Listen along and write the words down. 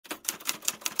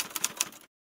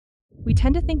We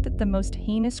tend to think that the most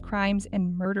heinous crimes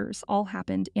and murders all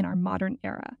happened in our modern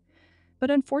era. But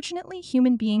unfortunately,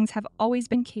 human beings have always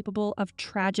been capable of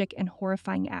tragic and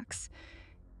horrifying acts.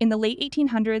 In the late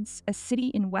 1800s, a city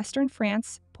in western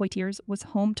France, Poitiers, was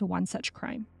home to one such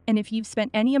crime. And if you've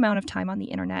spent any amount of time on the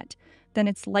internet, then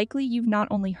it's likely you've not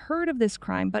only heard of this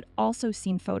crime, but also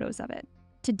seen photos of it.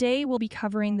 Today, we'll be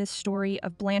covering this story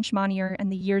of Blanche Moniere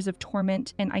and the years of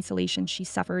torment and isolation she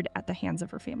suffered at the hands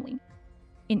of her family.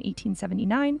 In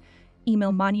 1879,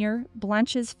 Emile Moniere,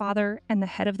 Blanche's father and the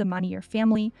head of the Moniere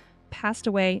family, passed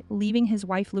away, leaving his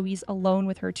wife Louise alone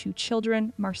with her two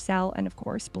children, Marcel and, of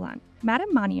course, Blanche.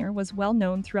 Madame Moniere was well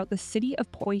known throughout the city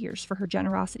of Poitiers for her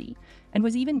generosity, and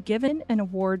was even given an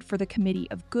award for the Committee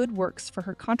of Good Works for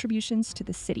her contributions to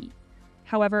the city.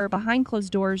 However, behind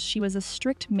closed doors, she was a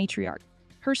strict matriarch.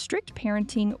 Her strict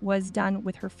parenting was done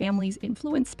with her family's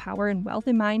influence, power, and wealth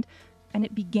in mind, and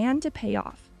it began to pay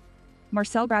off.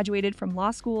 Marcel graduated from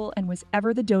law school and was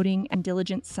ever the doting and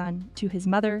diligent son to his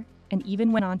mother, and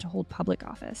even went on to hold public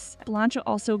office. Blanche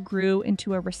also grew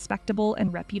into a respectable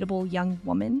and reputable young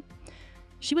woman.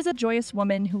 She was a joyous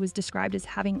woman who was described as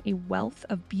having a wealth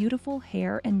of beautiful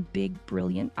hair and big,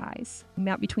 brilliant eyes.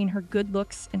 Between her good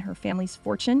looks and her family's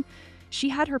fortune, she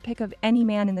had her pick of any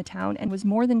man in the town and was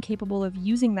more than capable of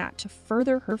using that to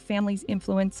further her family's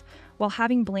influence while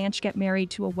having Blanche get married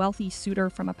to a wealthy suitor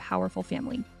from a powerful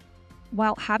family.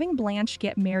 While having Blanche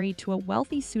get married to a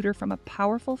wealthy suitor from a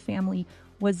powerful family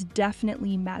was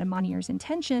definitely Madame Moniere's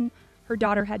intention, her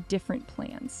daughter had different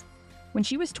plans. When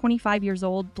she was 25 years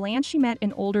old, Blanche met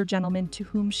an older gentleman to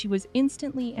whom she was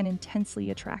instantly and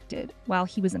intensely attracted. While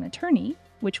he was an attorney,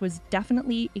 which was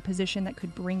definitely a position that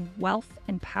could bring wealth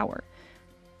and power,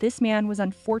 this man was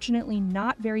unfortunately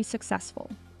not very successful,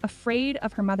 afraid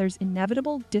of her mother's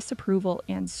inevitable disapproval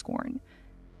and scorn.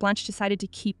 Blanche decided to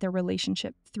keep their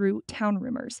relationship through town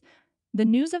rumors. The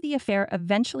news of the affair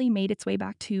eventually made its way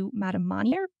back to Madame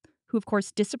Moniere, who of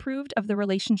course disapproved of the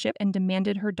relationship and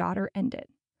demanded her daughter end it.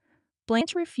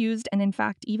 Blanche refused and in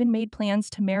fact even made plans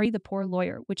to marry the poor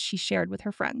lawyer, which she shared with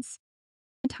her friends.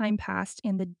 Time passed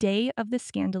and the day of the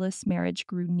scandalous marriage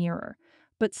grew nearer.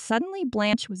 But suddenly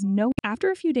Blanche was nowhere.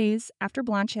 After a few days after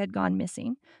Blanche had gone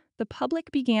missing, the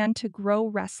public began to grow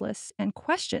restless and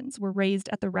questions were raised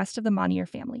at the rest of the Moniere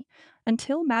family,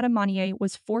 until Madame Moniere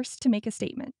was forced to make a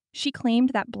statement. She claimed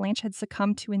that Blanche had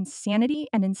succumbed to insanity,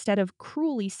 and instead of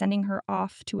cruelly sending her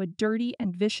off to a dirty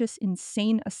and vicious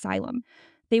insane asylum,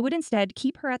 they would instead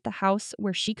keep her at the house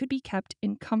where she could be kept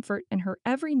in comfort and her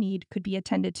every need could be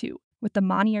attended to, with the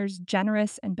Moniere's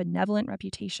generous and benevolent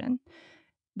reputation.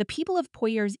 The people of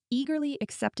Poitiers eagerly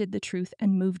accepted the truth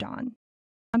and moved on.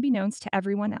 Unbeknownst to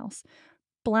everyone else,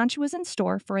 Blanche was in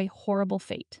store for a horrible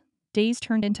fate. Days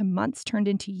turned into months, turned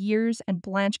into years, and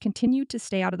Blanche continued to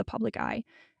stay out of the public eye,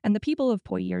 and the people of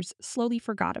Poitiers slowly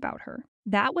forgot about her.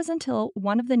 That was until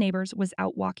one of the neighbors was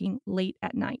out walking late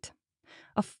at night,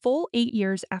 a full 8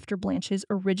 years after Blanche's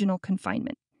original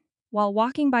confinement. While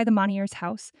walking by the Moniere's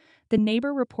house, the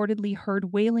neighbor reportedly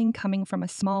heard wailing coming from a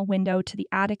small window to the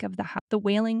attic of the house. The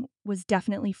wailing was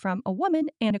definitely from a woman,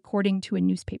 and according to a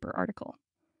newspaper article.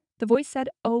 The voice said,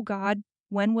 "Oh God,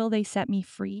 when will they set me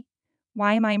free?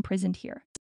 Why am I imprisoned here?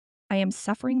 I am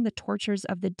suffering the tortures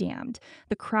of the damned."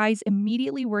 The cries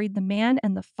immediately worried the man,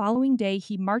 and the following day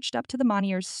he marched up to the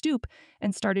Moniere's stoop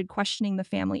and started questioning the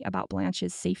family about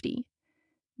Blanche's safety.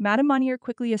 Madame Moniere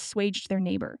quickly assuaged their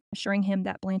neighbor, assuring him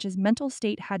that Blanche's mental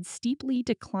state had steeply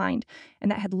declined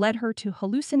and that had led her to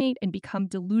hallucinate and become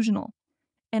delusional.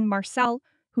 And Marcel,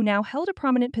 who now held a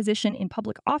prominent position in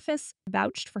public office,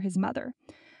 vouched for his mother.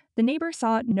 The neighbor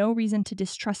saw no reason to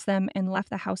distrust them and left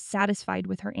the house satisfied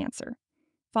with her answer.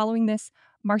 Following this,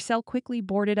 Marcel quickly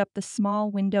boarded up the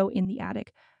small window in the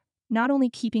attic, not only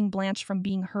keeping Blanche from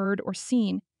being heard or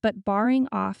seen, but barring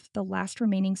off the last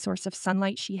remaining source of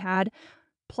sunlight she had,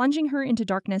 plunging her into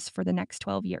darkness for the next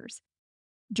 12 years.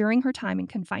 During her time in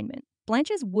confinement,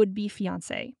 Blanche's would-be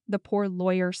fiancé, the poor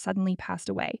lawyer, suddenly passed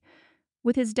away.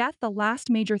 With his death, the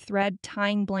last major thread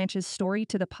tying Blanche's story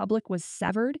to the public was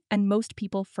severed, and most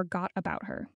people forgot about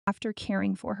her. After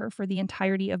caring for her for the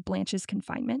entirety of Blanche's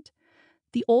confinement,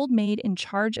 the old maid in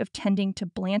charge of tending to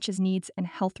Blanche's needs and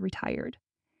health retired.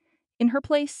 In her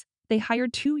place, they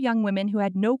hired two young women who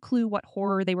had no clue what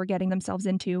horror they were getting themselves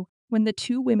into. When the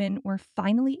two women were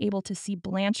finally able to see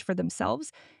Blanche for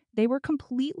themselves, they were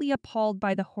completely appalled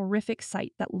by the horrific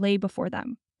sight that lay before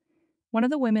them. One of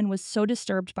the women was so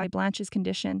disturbed by Blanche's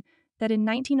condition that in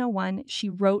 1901 she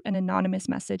wrote an anonymous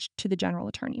message to the general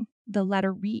attorney. The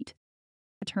letter read,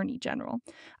 "Attorney General,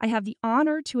 I have the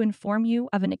honor to inform you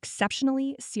of an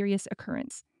exceptionally serious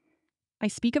occurrence. I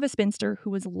speak of a spinster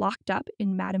who was locked up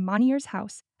in Madame Moniere's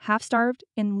house, half-starved,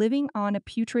 and living on a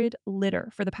putrid litter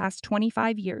for the past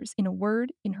 25 years, in a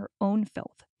word, in her own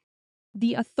filth.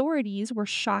 The authorities were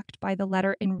shocked by the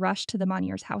letter and rushed to the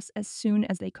Moniere's house as soon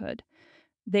as they could.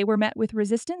 They were met with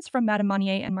resistance from Madame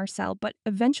Moniere and Marcel, but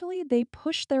eventually they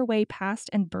pushed their way past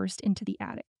and burst into the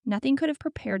attic. Nothing could have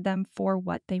prepared them for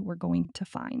what they were going to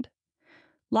find.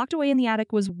 Locked away in the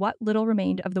attic was what little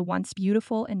remained of the once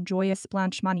beautiful and joyous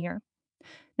Blanche Moniere.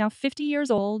 Now 50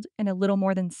 years old and a little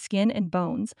more than skin and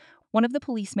bones, one of the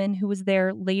policemen who was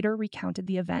there later recounted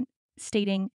the event,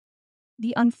 stating,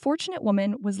 "The unfortunate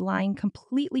woman was lying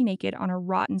completely naked on a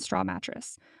rotten straw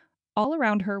mattress. All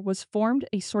around her was formed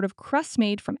a sort of crust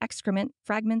made from excrement,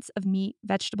 fragments of meat,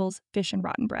 vegetables, fish, and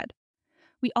rotten bread.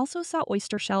 We also saw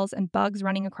oyster shells and bugs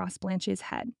running across Blanche's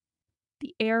head.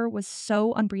 The air was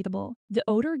so unbreathable, the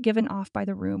odor given off by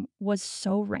the room was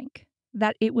so rank,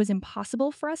 that it was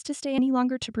impossible for us to stay any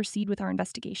longer to proceed with our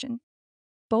investigation.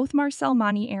 Both Marcel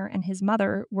Moniere and his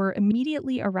mother were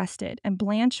immediately arrested, and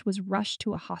Blanche was rushed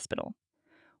to a hospital.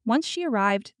 Once she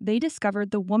arrived, they discovered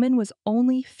the woman was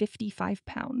only 55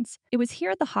 pounds. It was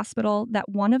here at the hospital that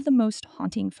one of the most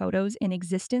haunting photos in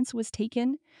existence was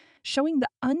taken, showing the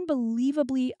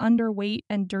unbelievably underweight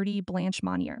and dirty Blanche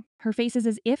Moniere. Her face is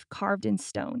as if carved in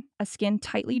stone, a skin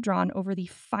tightly drawn over the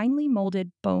finely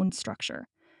molded bone structure.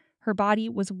 Her body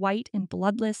was white and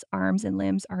bloodless, arms and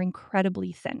limbs are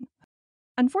incredibly thin.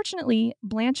 Unfortunately,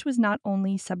 Blanche was not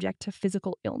only subject to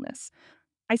physical illness.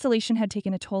 Isolation had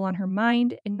taken a toll on her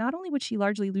mind, and not only would she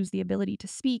largely lose the ability to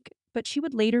speak, but she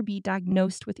would later be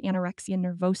diagnosed with anorexia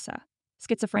nervosa,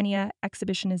 schizophrenia,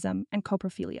 exhibitionism, and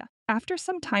coprophilia. After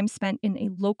some time spent in a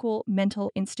local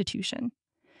mental institution,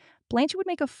 Blanche would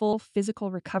make a full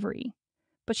physical recovery,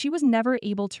 but she was never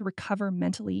able to recover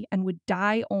mentally and would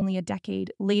die only a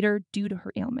decade later due to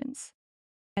her ailments.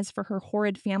 As for her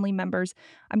horrid family members,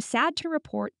 I'm sad to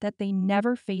report that they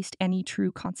never faced any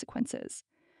true consequences.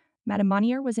 Madame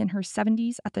Moniere was in her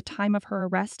 70s at the time of her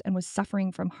arrest and was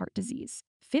suffering from heart disease.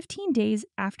 15 days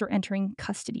after entering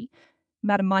custody,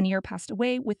 Madame Moniere passed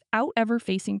away without ever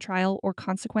facing trial or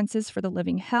consequences for the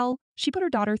living hell she put her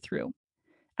daughter through.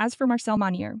 As for Marcel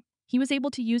Moniere, he was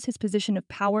able to use his position of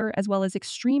power as well as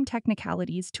extreme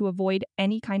technicalities to avoid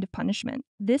any kind of punishment.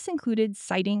 This included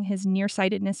citing his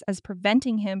nearsightedness as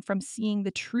preventing him from seeing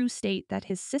the true state that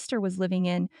his sister was living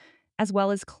in, as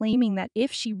well as claiming that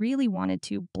if she really wanted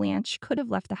to, Blanche could have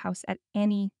left the house at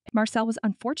any. Marcel was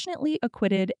unfortunately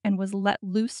acquitted and was let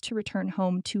loose to return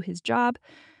home to his job,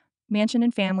 mansion,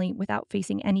 and family without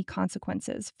facing any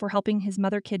consequences for helping his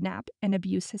mother kidnap and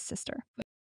abuse his sister.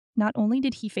 Not only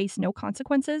did he face no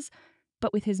consequences,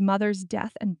 but with his mother's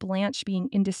death and Blanche being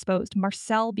indisposed,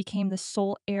 Marcel became the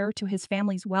sole heir to his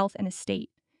family's wealth and estate.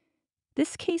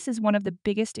 This case is one of the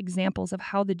biggest examples of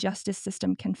how the justice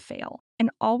system can fail. And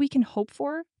all we can hope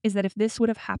for is that if this would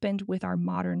have happened with our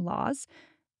modern laws,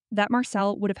 that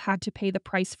Marcel would have had to pay the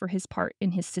price for his part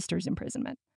in his sister's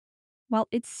imprisonment. While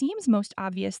it seems most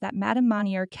obvious that Madame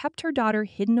Moniere kept her daughter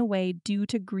hidden away due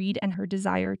to greed and her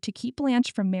desire to keep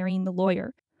Blanche from marrying the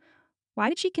lawyer, why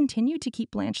did she continue to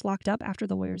keep Blanche locked up after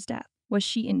the lawyer's death? Was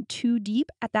she in too deep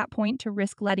at that point to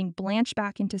risk letting Blanche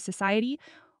back into society?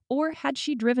 Or had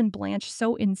she driven Blanche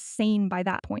so insane by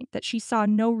that point that she saw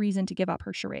no reason to give up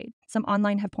her charade? Some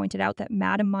online have pointed out that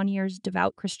Madame Moniere's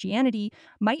devout Christianity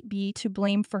might be to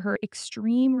blame for her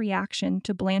extreme reaction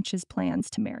to Blanche's plans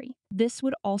to marry. This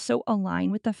would also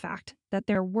align with the fact that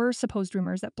there were supposed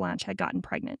rumors that Blanche had gotten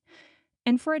pregnant.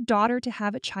 And for a daughter to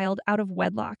have a child out of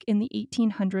wedlock in the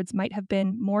 1800s might have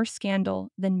been more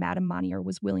scandal than Madame Moniere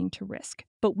was willing to risk.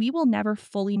 But we will never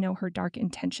fully know her dark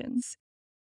intentions.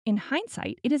 In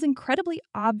hindsight, it is incredibly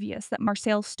obvious that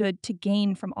Marcel stood to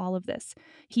gain from all of this.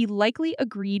 He likely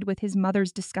agreed with his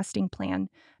mother's disgusting plan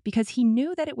because he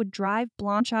knew that it would drive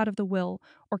Blanche out of the will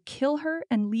or kill her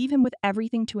and leave him with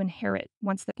everything to inherit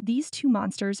these two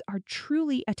monsters are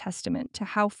truly a testament to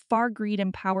how far greed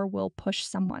and power will push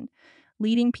someone,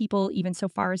 leading people even so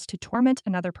far as to torment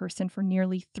another person for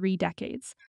nearly 3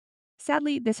 decades.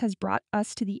 Sadly, this has brought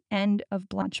us to the end of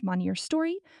Blanche Moniere's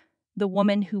story, the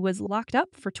woman who was locked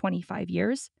up for 25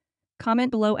 years. Comment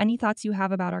below any thoughts you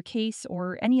have about our case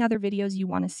or any other videos you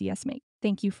want to see us make.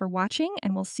 Thank you for watching,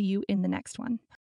 and we'll see you in the next one.